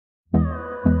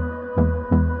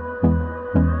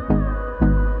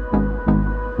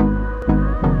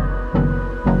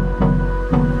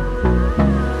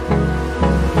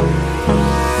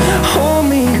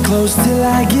close till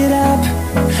I get up.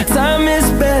 Time is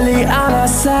barely on our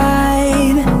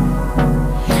side.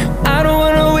 I don't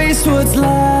wanna waste what's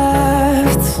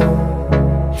left.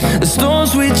 The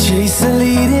storms we chase are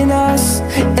leading us,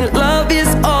 and love is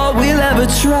all we'll ever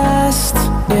trust.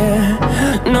 Yeah,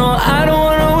 no, I don't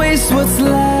wanna waste what's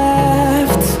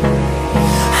left.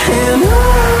 And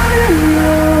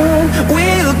on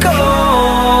we'll go,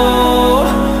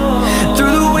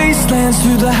 through the wastelands,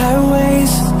 through the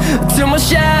highways, till my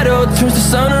shadow turns to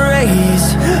sun rays.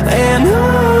 And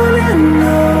on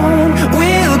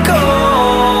we'll go,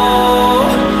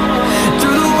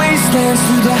 through the wastelands,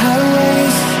 through the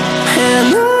highways,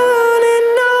 and on.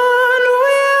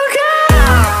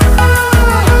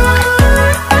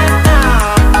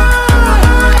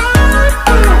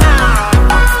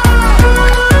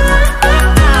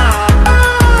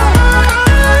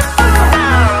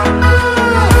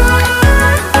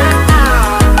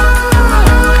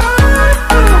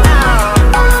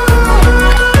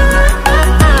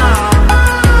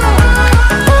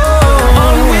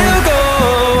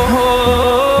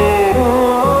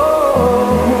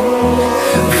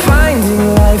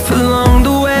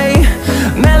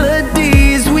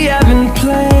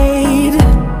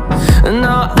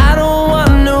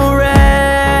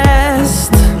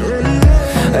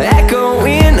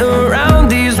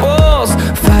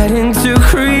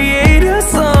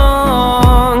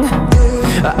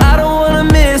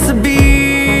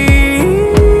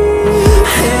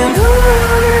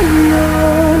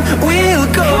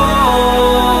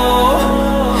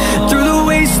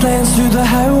 Through the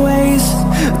highways,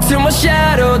 till my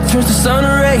shadow turns to sun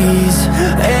rays.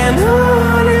 And